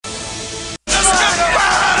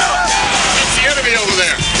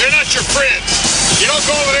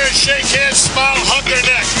go over there and shake hands, smile, hug their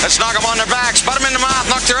neck. Let's knock them on their backs, butt them in the mouth,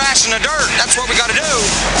 knock their ass in the dirt. That's what we got to do.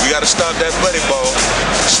 We got to stop that buddy ball.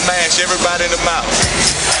 Smash everybody in the mouth.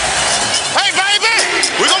 Hey, baby,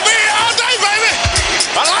 we're going to be here all day, baby.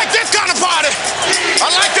 I like this kind of party. I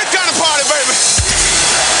like this kind of party, baby.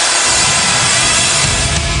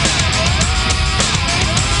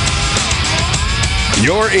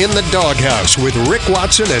 You're in the Doghouse with Rick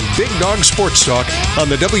Watson and Big Dog Sports Talk on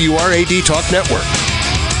the WRAD Talk Network.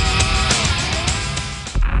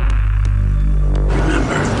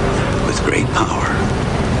 Remember, with great power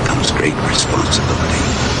comes great responsibility.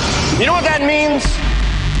 You know what that means?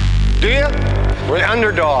 Do you? We're the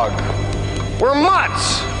underdog. We're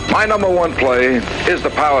mutts. My number one play is the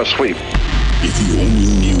power sweep. If you only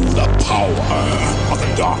knew the power of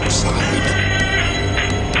the dark side.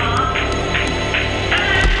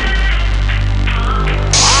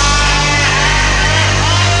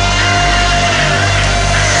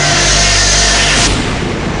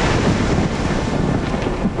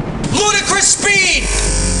 Speed!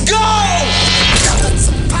 Go!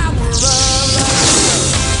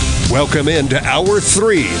 Welcome into Hour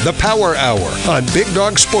 3, the Power Hour, on Big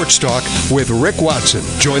Dog Sports Talk with Rick Watson.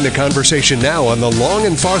 Join the conversation now on the Long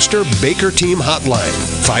and Foster Baker Team Hotline,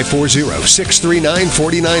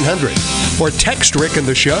 540-639-4900, or text Rick and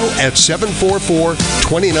the show at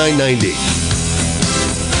 744-2990.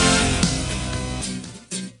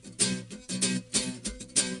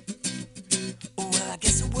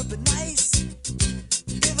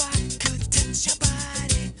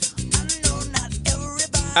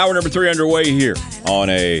 Hour number 3 underway here on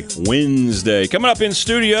a Wednesday. Coming up in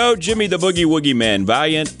studio, Jimmy the Boogie Woogie Man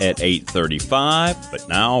Valiant at 8:35. But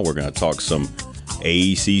now we're going to talk some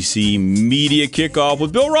ACC media kickoff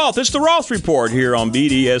with Bill Roth. It's the Roth Report here on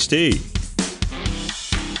BDST.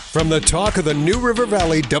 From the talk of the New River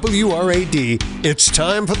Valley WRAD, it's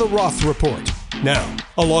time for the Roth Report. Now,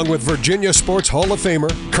 along with Virginia Sports Hall of Famer,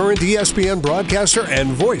 current ESPN broadcaster,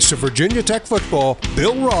 and voice of Virginia Tech football,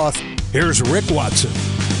 Bill Roth, here's Rick Watson.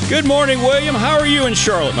 Good morning, William. How are you in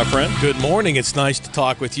Charlotte, my friend? Good morning. It's nice to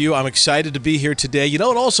talk with you. I'm excited to be here today. You know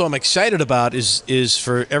what also I'm excited about is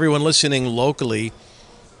for everyone listening locally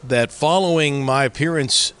that following my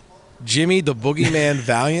appearance, Jimmy the Boogeyman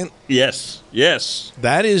Valiant. Yes.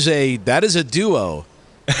 That is a duo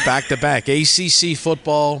back to back. ACC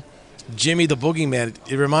football, Jimmy the Boogeyman.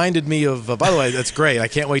 It reminded me of, by the way, that's great. I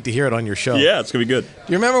can't wait to hear it on your show. Yeah, it's going to be good.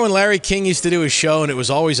 Do you remember when Larry King used to do his show and it was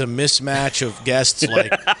always a mismatch of guests?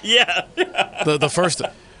 Like Yeah. The first,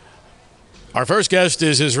 our first guest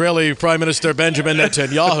is Israeli Prime Minister Benjamin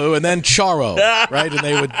Netanyahu, and then Charo, right?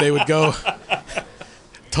 And they would go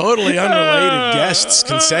totally unrelated guests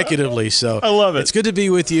consecutively. So I love it. It's good to be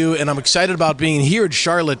with you, and I'm excited about being here in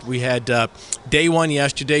Charlotte. We had day one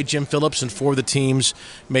yesterday. Jim Phillips and 4 of the teams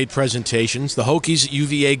made presentations. The Hokies at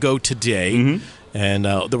UVA go today, and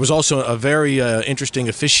there was also a very interesting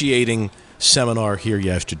officiating seminar here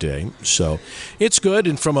yesterday. So it's good,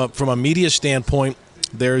 and from a media standpoint,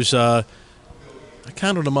 there's I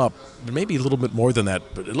counted them up, maybe a little bit more than that,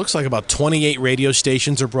 but it looks like about 28 radio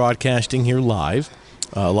stations are broadcasting here live.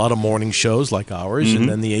 A lot of morning shows like ours, and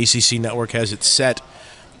then the ACC network has it set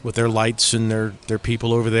with their lights and their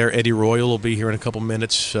people over there. Eddie Royal will be here in a couple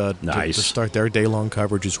minutes to start their day-long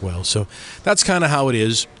coverage as well. So that's kind of how it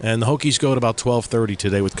is, and the Hokies go at about 12:30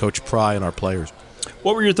 today with Coach Pry and our players.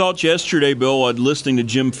 What were your thoughts yesterday, Bill, listening to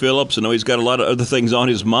Jim Phillips? I know he's got a lot of other things on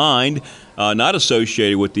his mind, not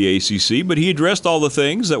associated with the ACC, but he addressed all the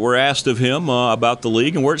things that were asked of him about the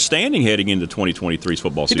league and where it's standing heading into 2023's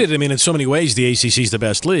football season. He did. I mean, in so many ways, the ACC is the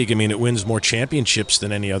best league. I mean, it wins more championships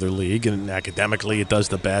than any other league, and academically it does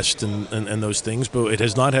the best and those things, but it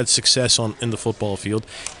has not had success in the football field,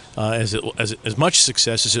 as much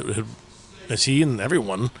success as he and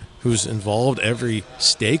everyone who's involved, every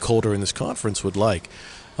stakeholder in this conference would like.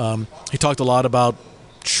 He talked a lot about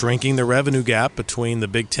shrinking the revenue gap between the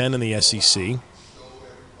Big Ten and the SEC.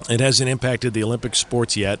 It hasn't impacted the Olympic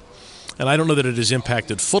sports yet, and I don't know that it has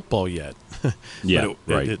impacted football yet. Yeah,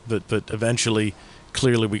 right. But eventually,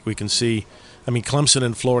 clearly, we can see. I mean, Clemson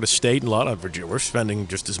and Florida State and a lot of Virginia, we're spending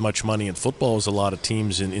just as much money in football as a lot of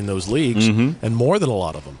teams in those leagues, and more than a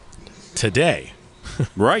lot of them today.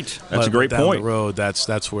 Right. That's a great down point. The road,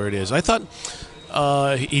 that's where it is. I thought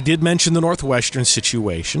he did mention the Northwestern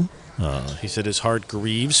situation. He said his heart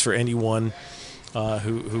grieves for anyone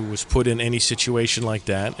who was put in any situation like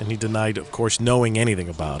that, and he denied, of course, knowing anything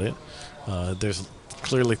about it. There's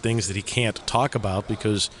clearly things that he can't talk about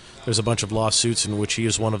because there's a bunch of lawsuits in which he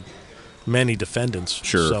is one of many defendants.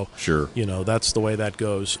 Sure, so, sure. You know, that's the way that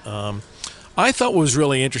goes. I thought what was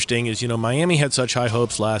really interesting is, Miami had such high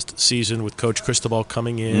hopes last season with Coach Cristobal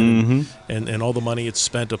coming in and all the money it's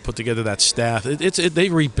spent to put together that staff. They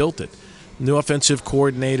rebuilt it. New offensive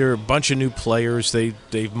coordinator, a bunch of new players.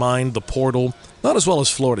 They've mined the portal, not as well as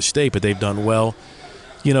Florida State, but they've done well.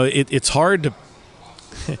 It's hard to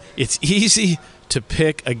 – it's easy to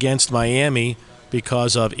pick against Miami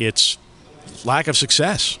because of its lack of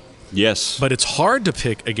success. Yes. But it's hard to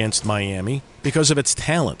pick against Miami because of its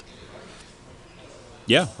talent.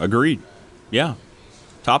 Yeah, agreed. Yeah.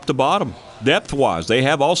 Top to bottom, depth-wise. They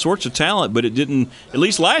have all sorts of talent, but it didn't, at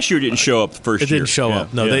least last year, didn't show up the first year. It didn't show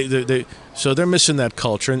up. No, so they're missing that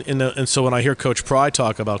culture. And so when I hear Coach Pry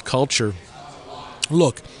talk about culture,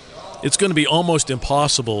 look, it's going to be almost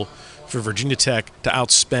impossible for Virginia Tech to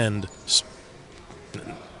outspend,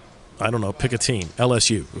 I don't know, pick a team,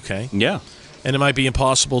 LSU, okay? Yeah. And it might be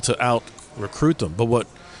impossible to out-recruit them. But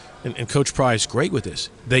and Coach Pry is great with this.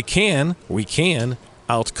 We can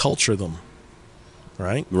out-culture them,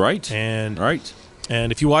 right? Right. And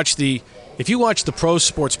if you watch the pro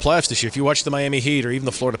sports playoffs this year, if you watch the Miami Heat or even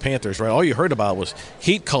the Florida Panthers, right, all you heard about was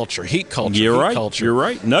heat culture. Culture. You're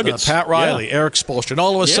right. Nuggets. Pat Riley, Eric Spoelstra. And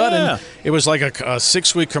all of a sudden, it was like a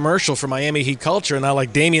 6-week commercial for Miami Heat culture, and now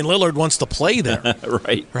like Damian Lillard wants to play there.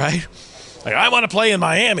 Right. Like, I want to play in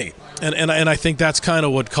Miami. And I think that's kind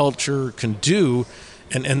of what culture can do.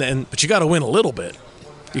 But you got to win a little bit.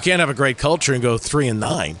 You can't have a great culture and go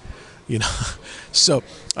 3-9, So,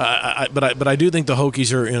 but I do think the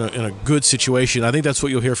Hokies are in a good situation. I think that's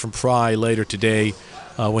what you'll hear from Pry later today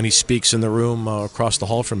when he speaks in the room across the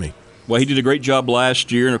hall from me. Well, he did a great job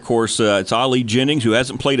last year, and of course, it's Ali Jennings, who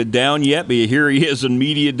hasn't played it down yet, but here he is in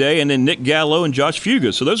media day, and then Nick Gallo and Josh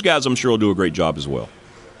Fuga. So those guys, I'm sure, will do a great job as well.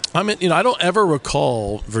 I mean, I don't ever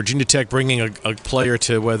recall Virginia Tech bringing a player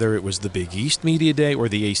to whether it was the Big East Media Day or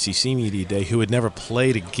the ACC Media Day who had never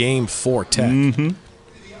played a game for Tech. Mm-hmm.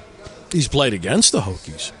 He's played against the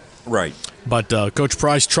Hokies. Right. But Coach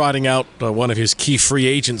Pry's trotting out one of his key free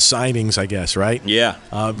agent signings, I guess, right? Yeah.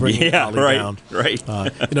 Bringing Ali down. Right.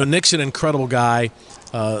 Nick's an incredible guy.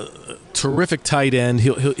 Terrific tight end.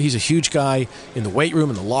 He's a huge guy in the weight room,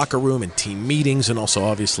 in the locker room, in team meetings, and also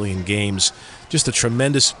obviously in games. Just a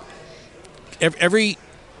tremendous. And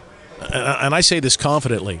I say this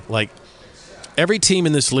confidently, like every team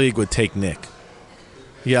in this league would take Nick.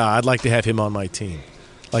 Yeah, I'd like to have him on my team.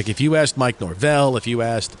 Like if you asked Mike Norvell, if you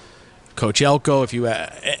asked Coach Elko, if you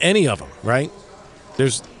any of them, right?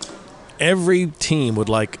 Every team would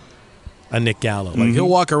like a Nick Gallo. Like he'll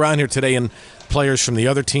walk around here today and players from the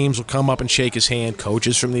other teams will come up and shake his hand,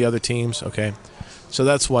 coaches from the other teams, okay? So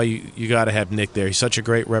that's why you got to have Nick there. He's such a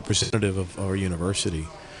great representative of our university.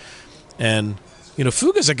 And,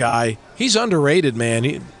 Fuga's a guy, he's underrated,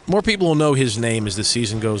 man. More people will know his name as the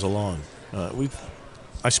season goes along.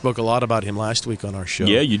 I spoke a lot about him last week on our show.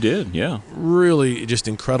 Yeah, you did, yeah. Really just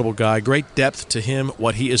incredible guy. Great depth to him,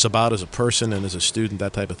 what he is about as a person and as a student,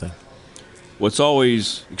 that type of thing. Well, it's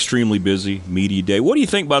always extremely busy, media day. What do you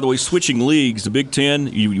think, by the way, switching leagues, the Big Ten,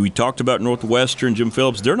 we talked about Northwestern, Jim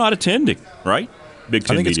Phillips, they're not attending, right? Big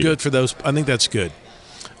Ten I think media. It's good for those. I think that's good.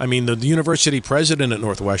 I mean, the university president at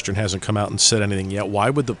Northwestern hasn't come out and said anything yet.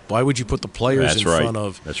 Why would you put the players front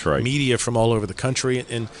of media from all over the country?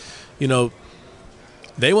 And,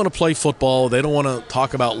 they want to play football. They don't want to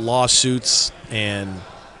talk about lawsuits and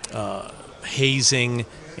hazing.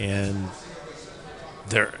 And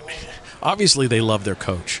obviously they love their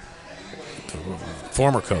coach,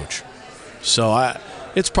 former coach. So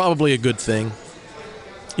it's probably a good thing.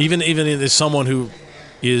 Even as someone who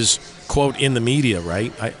is, quote, in the media,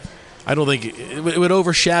 right? I don't think it would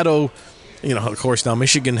overshadow, of course, now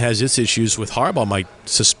Michigan has its issues with Harbaugh might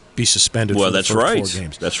be suspended for the first 4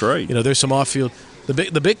 games. That's right. There's some off-field.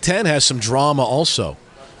 The Big Ten has some drama also.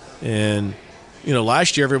 And,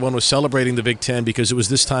 last year everyone was celebrating the Big Ten because it was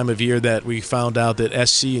this time of year that we found out that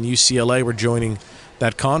SC and UCLA were joining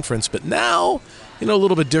that conference. But now, a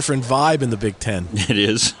little bit different vibe in the Big Ten. It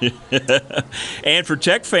is. And for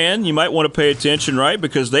Tech fan, you might want to pay attention, right?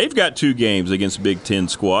 Because they've got 2 games against Big Ten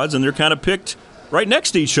squads, and they're kind of picked right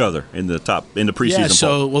next to each other in the preseason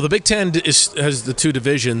poll. The Big Ten has the 2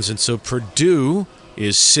 divisions, and so Purdue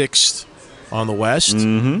is 6th on the West,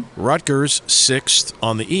 Rutgers 6th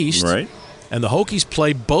on the East, right? And the Hokies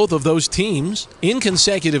play both of those teams in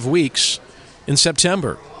consecutive weeks in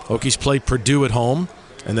September. Hokies play Purdue at home,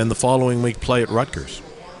 and then the following week play at Rutgers.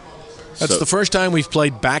 That's the first time we've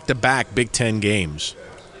played back-to-back Big Ten games.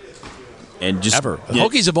 And just ever. The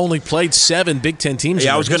Hokies have only played 7 Big Ten teams.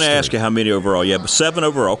 Yeah, I was going to ask you how many overall. Yeah, but 7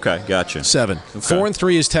 overall. Okay, gotcha. 7. Okay.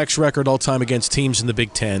 4-3 is Tech's record all time against teams in the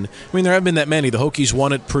Big Ten. I mean, there haven't been that many. The Hokies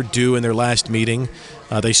won at Purdue in their last meeting.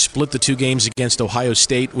 They split the 2 games against Ohio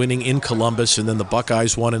State, winning in Columbus, and then the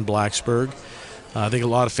Buckeyes won in Blacksburg. I think a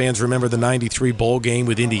lot of fans remember the '93 bowl game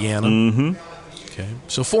with Indiana. Mm-hmm. Okay,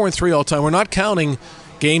 so 4-3 all time. We're not counting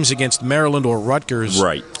games against Maryland or Rutgers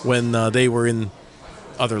when they were in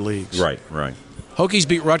other leagues. Right. Hokies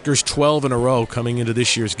beat Rutgers 12 in a row coming into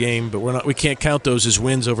this year's game, but we can't count those as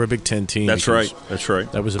wins over a Big Ten team. That's right.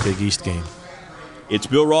 That was a Big East game. It's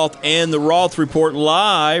Bill Roth and the Roth Report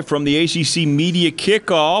live from the ACC Media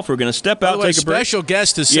Kickoff. We're going to step out, take a break. Special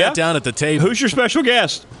guest has sat down at the table. Who's your special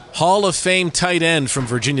guest? Hall of Fame tight end from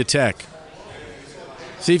Virginia Tech.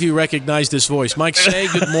 See if you recognize this voice. Mike, say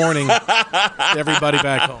good morning to everybody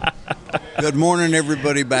back home. Good morning,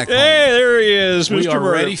 everybody back home. Hey, there he is, Mr. We are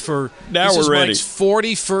Burr. ready for Now we're ready. Mike's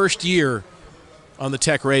 41st year on the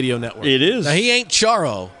Tech Radio Network. It is. Now, he ain't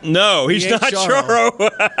Charo. No, he's not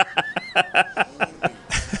Charo.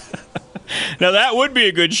 Now, that would be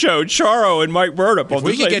a good show, Charo and Mike Burdup. If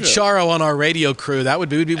we could get Charo on our radio crew, we'd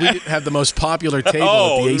have the most popular table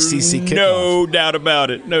at the ACC kickoff. No doubt about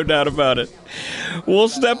it. No doubt about it. We'll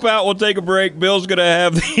step out. We'll take a break. Bill's going to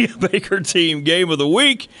have the Baker team game of the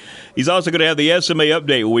week. He's also going to have the SMA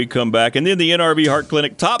update when we come back. And then the NRV Heart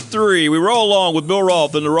Clinic top 3. We roll along with Bill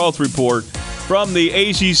Roth and the Roth Report from the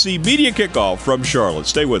ACC Media Kickoff from Charlotte.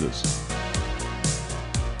 Stay with us.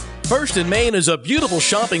 First in Main is a beautiful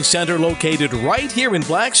shopping center located right here in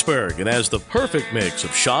Blacksburg and has the perfect mix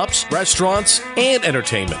of shops, restaurants, and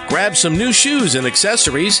entertainment. Grab some new shoes and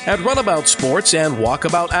accessories at Runabout Sports and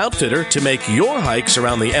Walkabout Outfitter to make your hikes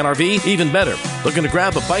around the NRV even better. Looking to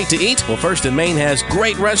grab a bite to eat? Well, First in Main has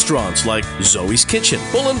great restaurants like Zoe's Kitchen,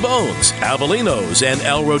 Bull and Bones, Avelino's, and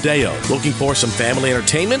El Rodeo. Looking for some family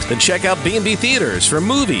entertainment? Then check out B&B Theaters for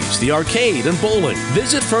movies, the arcade, and bowling.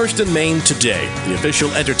 Visit First in Main today, the official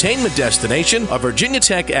entertainment destination of Virginia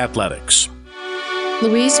Tech Athletics.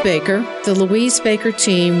 Louise Baker, the Louise Baker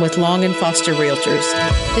team with Long & Foster Realtors.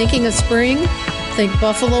 Thinking of spring? Think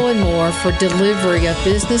Buffalo and More for delivery of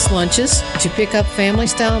business lunches to pick up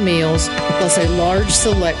family-style meals, plus a large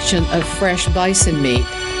selection of fresh bison meat,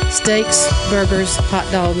 steaks, burgers, hot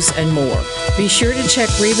dogs, and more. Be sure to check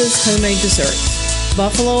Reba's Homemade Desserts.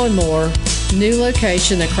 Buffalo and More, new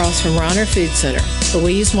location across from Reiner Food Center.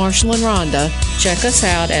 Louise, Marshall, and Rhonda. Check us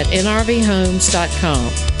out at nrvhomes.com.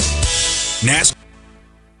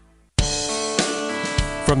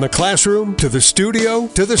 From the classroom to the studio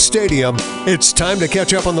to the stadium, it's time to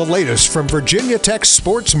catch up on the latest from Virginia Tech's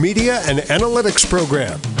sports media and analytics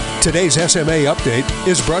program. Today's SMA update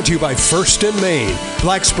is brought to you by First in Main,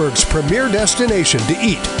 Blacksburg's premier destination to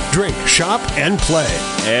eat, drink, shop, and play.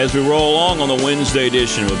 As we roll along on the Wednesday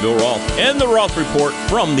edition with Bill Roth and the Roth Report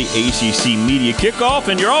from the ACC Media Kickoff,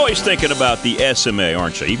 and you're always thinking about the SMA,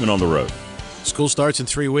 aren't you, even on the road? School starts in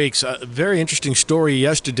 3 weeks. A very interesting story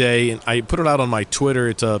yesterday, and I put it out on my Twitter.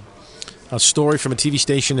 It's a story from a TV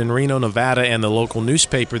station in Reno, Nevada, and the local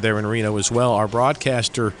newspaper there in Reno as well. Our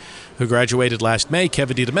broadcaster who graduated last May,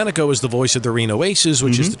 Kevin DiDomenico, is the voice of the Reno Aces,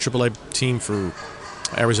 which is the AAA team for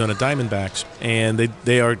Arizona Diamondbacks. And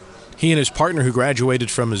he and his partner who graduated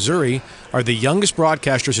from Missouri are the youngest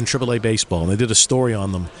broadcasters in AAA baseball. And they did a story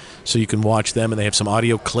on them, so you can watch them. And they have some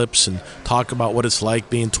audio clips and talk about what it's like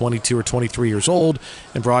being 22 or 23 years old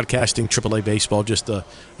and broadcasting AAA baseball, just a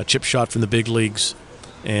chip shot from the big leagues.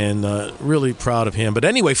 And really proud of him. But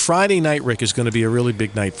anyway, Friday night, Rick, is going to be a really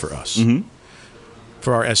big night for us,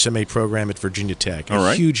 for our SMA program at Virginia Tech.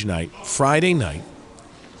 A huge night. Friday night,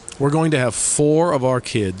 we're going to have 4 of our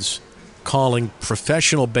kids calling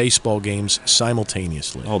professional baseball games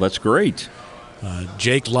simultaneously. Oh, that's great.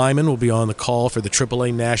 Jake Lyman will be on the call for the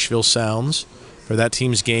AAA Nashville Sounds for that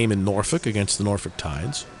team's game in Norfolk against the Norfolk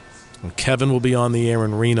Tides. And Kevin will be on the air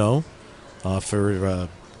in Reno for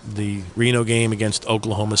the Reno game against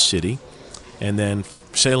Oklahoma City. And then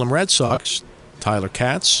Salem Red Sox, Tyler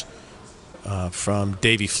Katz from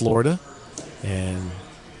Davie, Florida, and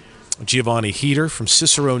Giovanni Heater from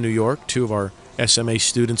Cicero, New York, 2 of our SMA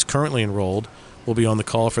students currently enrolled, will be on the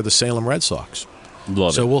call for the Salem Red Sox.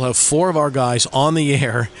 So we'll have 4 of our guys on the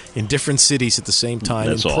air in different cities at the same time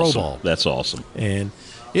in Pro Ball. That's awesome. And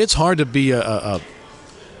it's hard to be to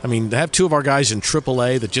have 2 of our guys in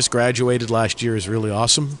AAA that just graduated last year is really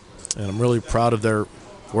awesome. And I'm really proud of their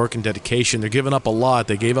work and dedication. They're giving up a lot.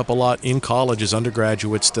 They gave up a lot in college as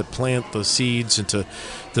undergraduates to plant the seeds and to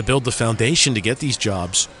build the foundation to get these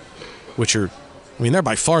jobs, which are, they're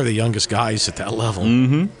by far the youngest guys at that level.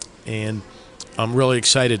 And I'm really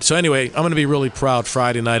excited. So anyway, I'm going to be really proud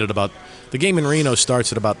Friday night at about The game in Reno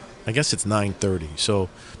starts at about, I guess it's 9:30. So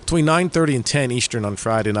between 9:30 and 10 Eastern on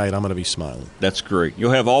Friday night, I'm going to be smiling. That's great.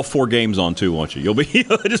 You'll have all 4 games on too, won't you?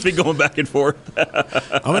 You'll just be going back and forth.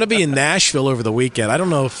 I'm going to be in Nashville over the weekend. I don't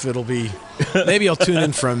know if it'll be. Maybe I'll tune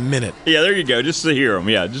in for a minute. Yeah, there you go. Just to hear them.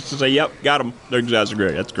 Yeah, just to say, yep, got them. That's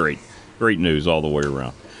great. That's great. Great news all the way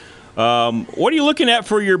around. What are you looking at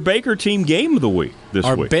for your Baker team game of the week this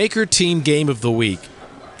week? Our Baker team game of the week.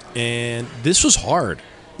 And this was hard.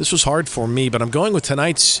 This was hard for me, but I'm going with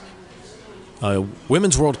tonight's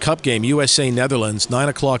Women's World Cup game, USA-Netherlands, 9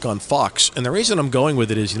 o'clock on Fox. And the reason I'm going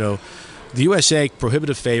with it is, the USA,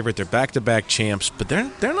 prohibitive favorite, they're back-to-back champs, but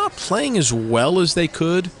they're not playing as well as they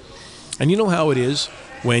could. And you know how it is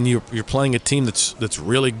when you're playing a team that's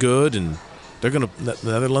really good, and the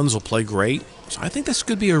Netherlands will play great. So I think this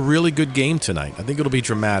could be a really good game tonight. I think it'll be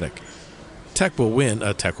dramatic. Tech will win.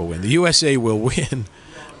 The USA will win,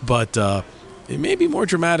 but it may be more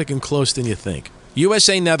dramatic and close than you think.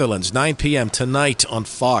 USA-Netherlands, 9 p.m. tonight on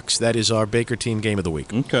Fox. That is our Baker team game of the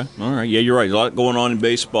week. Okay. All right. Yeah, you're right. A lot going on in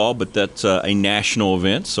baseball, but that's a national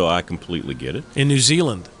event, so I completely get it. In New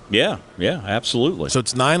Zealand. Yeah, absolutely. So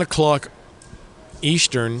it's 9 o'clock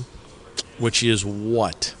Eastern, which is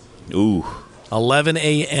what? Ooh. 11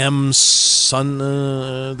 a.m.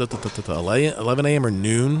 11 a.m. or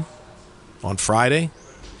noon on Friday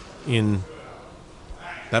in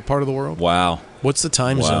that part of the world. Wow. What's the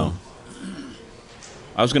time zone?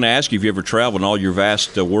 I was going to ask you if you ever traveled in all your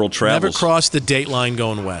vast world travels. Never crossed the date line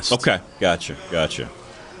going west. Okay, gotcha.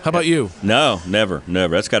 How about you? No, never.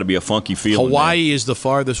 That's got to be a funky feeling. Hawaii is the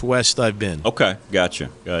farthest west I've been. Okay, gotcha.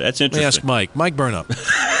 That's interesting. Let me ask Mike. Mike Burnup.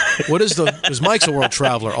 Because Mike's a world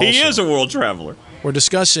traveler also. He is a world traveler. We're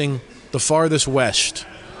discussing the farthest west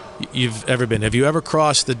you've ever been. Have you ever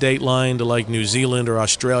crossed the date line to like New Zealand or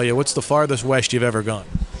Australia? What's the farthest west you've ever gone?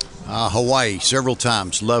 Hawaii, several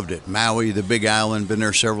times. Loved it. Maui, the big island, been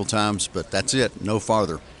there several times, but that's it. No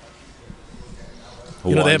farther.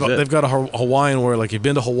 They've got a Hawaiian where, like, you've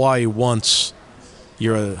been to Hawaii once,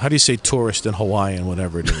 you're how do you say tourist in Hawaiian,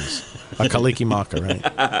 whatever it is? A kalikimaka, right?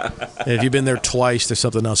 And if you've been there twice, there's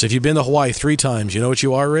something else. If you've been to Hawaii 3 times, you know what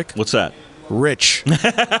you are, Rick? What's that? Rich.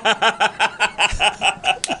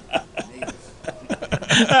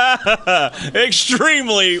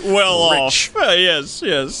 Extremely well Rich. off. Yes.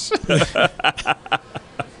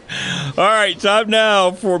 All right, time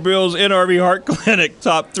now for Bill's NRV Heart Clinic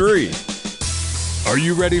Top 3. Are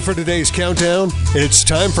you ready for today's countdown? It's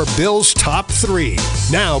time for Bill's Top 3.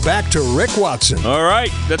 Now back to Rick Watson. All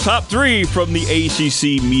right, the top 3 from the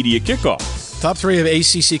ACC Media Kickoff. Top 3 of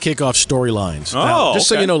ACC Kickoff storylines. Now, just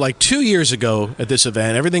so you know, like 2 years ago at this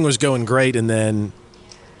event, everything was going great, and then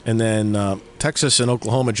Texas and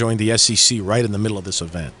Oklahoma joined the SEC right in the middle of this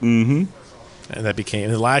event. Mm-hmm.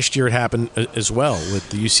 And last year it happened as well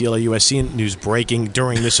with the UCLA-USC news breaking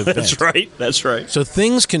during this event. That's right. So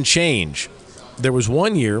things can change. There was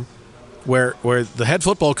one year where the head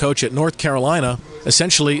football coach at North Carolina,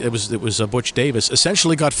 essentially, it was Butch Davis,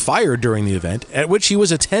 essentially got fired during the event at which he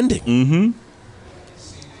was attending. Mm-hmm.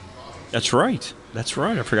 That's right.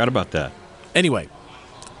 I forgot about that. Anyway,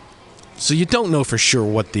 so you don't know for sure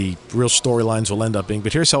what the real storylines will end up being,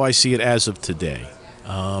 but here's how I see it as of today.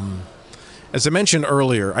 As I mentioned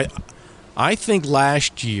earlier, I think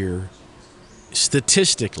last year,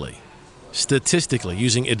 statistically,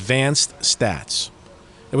 using advanced stats,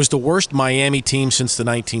 it was the worst Miami team since the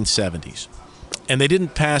 1970s. And they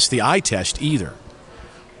didn't pass the eye test either.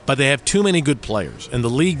 But they have too many good players, and the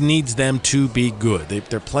league needs them to be good.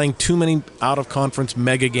 They're playing too many out-of-conference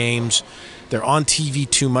mega games. They're on TV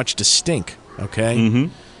too much to stink, okay? Mm-hmm.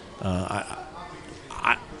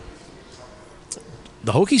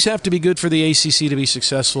 The Hokies have to be good for the ACC to be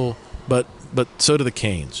successful, but so do the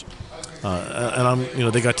Canes. And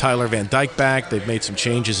they got Tyler Van Dyke back. They've made some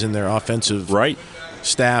changes in their offensive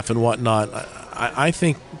staff and whatnot. I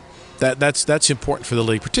think that's important for the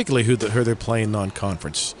league, particularly who they're playing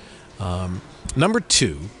non-conference. Number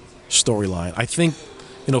 2 storyline. I think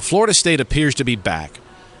Florida State appears to be back.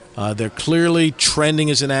 They're clearly trending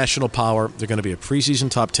as a national power. They're going to be a preseason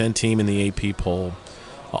top 10 team in the AP poll.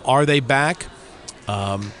 Are they back?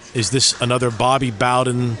 Is this another Bobby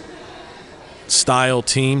Bowden style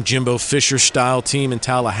team, Jimbo Fisher style team in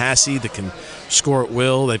Tallahassee that can score at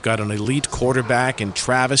will? They've got an elite quarterback in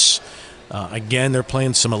Travis. Again, they're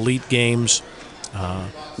playing some elite games.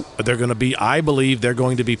 They're going to be, I believe, they're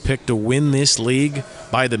going to be picked to win this league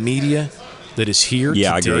by the media that is here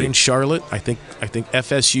today in Charlotte. I think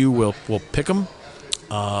FSU will pick them.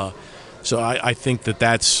 So I think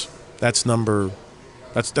that's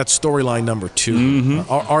storyline number 2.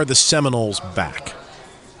 Mm-hmm. Are the Seminoles back?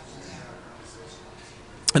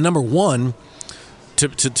 And number one,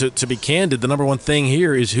 to be candid, the number one thing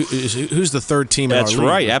here is who's the third team in our league. That's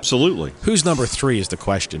right, absolutely. Who's number 3 is the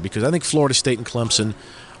question, because I think Florida State and Clemson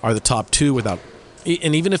are the top 2 without.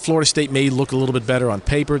 And even if Florida State may look a little bit better on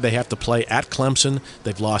paper, they have to play at Clemson.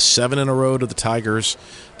 They've lost 7 in a row to the Tigers.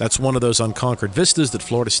 That's one of those unconquered vistas that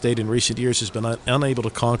Florida State in recent years has been unable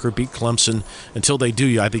to conquer, beat Clemson. Until they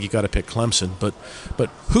do, I think you got to pick Clemson. But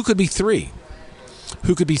who could be 3?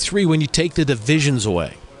 Who could be 3 when you take the divisions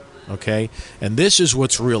away? Okay? And this is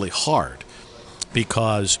what's really hard,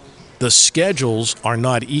 because the schedules are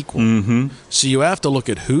not equal. Mm-hmm. So you have to look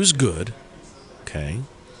at who's good, okay,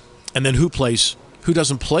 and then who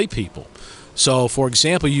doesn't play people. So, for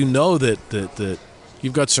example, you know that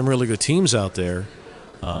you've got some really good teams out there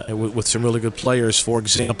with some really good players. For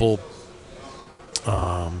example,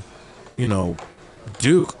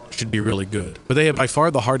 Duke should be really good, but they have by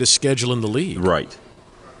far the hardest schedule in the league. Right.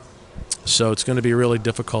 So it's going to be really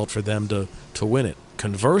difficult for them to win it.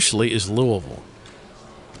 Conversely is Louisville.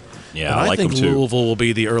 Yeah, and I like think them too. Louisville will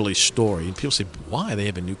be the early story. And people say, why? They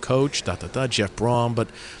have a new coach, Jeff Brom, but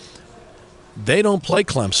they don't play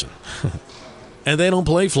Clemson. And they don't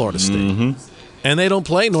play Florida State. Mm-hmm. And they don't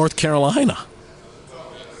play North Carolina.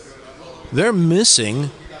 They're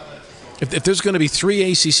missing. If there's going to be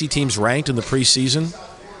 3 ACC teams ranked in the preseason,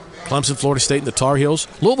 Clemson, Florida State, and the Tar Heels,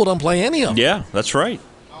 Louisville don't play any of them. Yeah, that's right.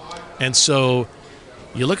 And so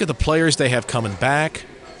you look at the players they have coming back,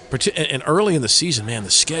 and early in the season, man, the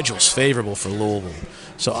schedule's favorable for Louisville.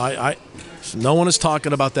 So no one is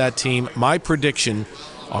talking about that team. My prediction,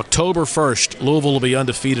 October 1st, Louisville will be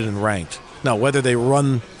undefeated and ranked. Now, whether they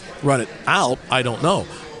run it out, I don't know.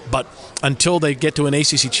 But until they get to an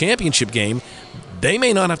ACC championship game, they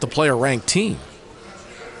may not have to play a ranked team.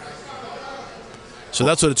 So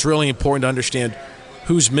that's what it's really important to understand,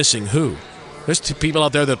 who's missing who. There's 2 people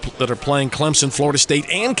out there that are playing Clemson, Florida State,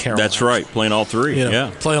 and Carolina. That's right, playing all 3.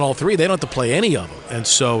 Yeah, playing all 3. They don't have to play any of them, and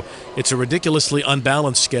so it's a ridiculously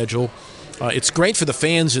unbalanced schedule. It's great for the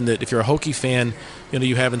fans in that if you're a Hokie fan,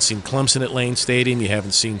 you haven't seen Clemson at Lane Stadium, you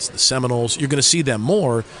haven't seen the Seminoles. You're going to see them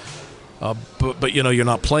more, but you're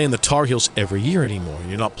not playing the Tar Heels every year anymore.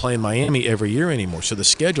 You're not playing Miami every year anymore. So the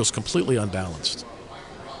schedule's completely unbalanced.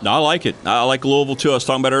 No, I like it. I like Louisville, too. I was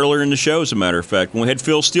talking about it earlier in the show, as a matter of fact. When we had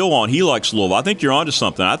Phil Steele on, he likes Louisville. I think you're onto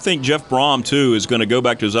something. I think Jeff Brom, too, is going to go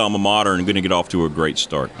back to his alma mater and going to get off to a great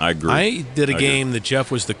start. I agree. I did a game that Jeff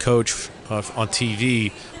was the coach on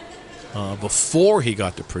TV before he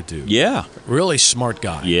got to Purdue. Yeah. Really smart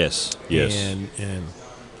guy. Yes. And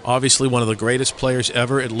obviously one of the greatest players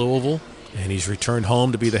ever at Louisville, and he's returned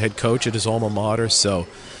home to be the head coach at his alma mater, so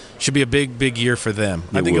should be a big year for them.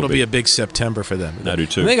 I think it'll be a big September for them. I do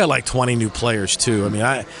too. And they got like 20 new players too. I mean,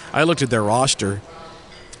 I looked at their roster,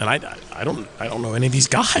 and I don't know any of these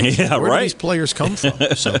guys. Yeah, Where right. do these players come from?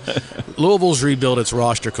 So Louisville's rebuilt its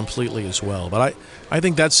roster completely as well. But I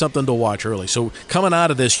think that's something to watch early. So coming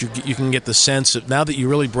out of this, you can get the sense of, now that you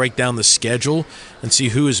really break down the schedule and see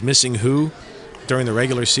who is missing who during the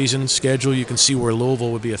regular season schedule, you can see where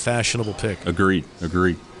Louisville would be a fashionable pick. Agreed.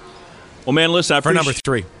 Well, man, listen, for number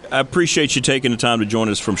 3. I appreciate you taking the time to join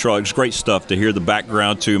us from Charlotte. It's great stuff to hear the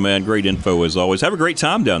background, too, man. Great info, as always. Have a great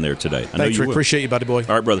time down there today. Thanks, Rick. Appreciate you, buddy boy.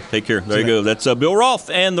 All right, brother. Take care. There you go. That's Bill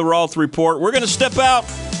Roth and the Roth Report. We're going to step out.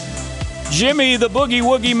 Jimmy, the Boogie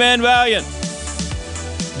Woogie Man Valiant,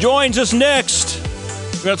 joins us next.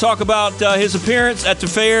 We're going to talk about his appearance at the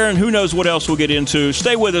fair and who knows what else we'll get into.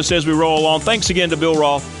 Stay with us as we roll along. Thanks again to Bill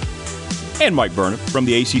Roth and Mike Burnett from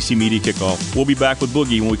the ACC Media Kickoff. We'll be back with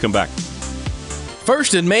Boogie when we come back.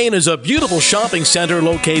 First in Main is a beautiful shopping center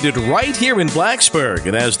located right here in Blacksburg.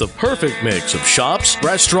 It has the perfect mix of shops,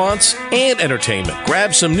 restaurants, and entertainment.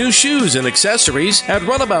 Grab some new shoes and accessories at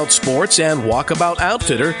Runabout Sports and Walkabout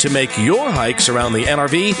Outfitter to make your hikes around the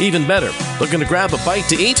NRV even better. Looking to grab a bite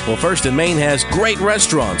to eat? Well, First in Main has great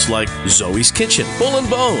restaurants like Zoe's Kitchen, Bull and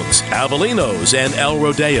Bones, Avelino's, and El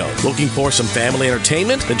Rodeo. Looking for some family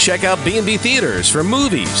entertainment? Then check out B&B Theaters for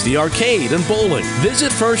movies, the arcade, and bowling.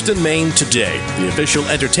 Visit First in Main today, the official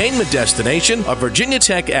entertainment destination of Virginia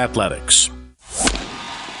Tech Athletics.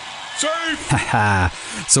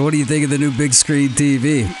 So what do you think of the new big screen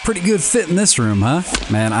TV? Pretty good fit in this room, huh?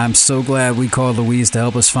 Man, I'm so glad we called Louise to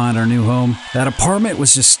help us find our new home. That apartment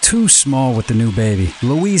was just too small with the new baby.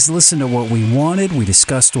 Louise listened to what we wanted, we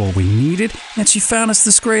discussed what we needed, and she found us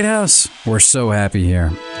this great house. We're so happy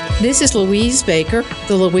here. This is Louise Baker,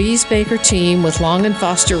 the Louise Baker team with Long &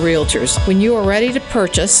 Foster Realtors. When you are ready to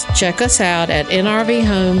purchase, check us out at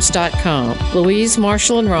nrvhomes.com. Louise,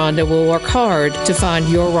 Marshall, and Rhonda will work hard to find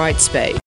your right space.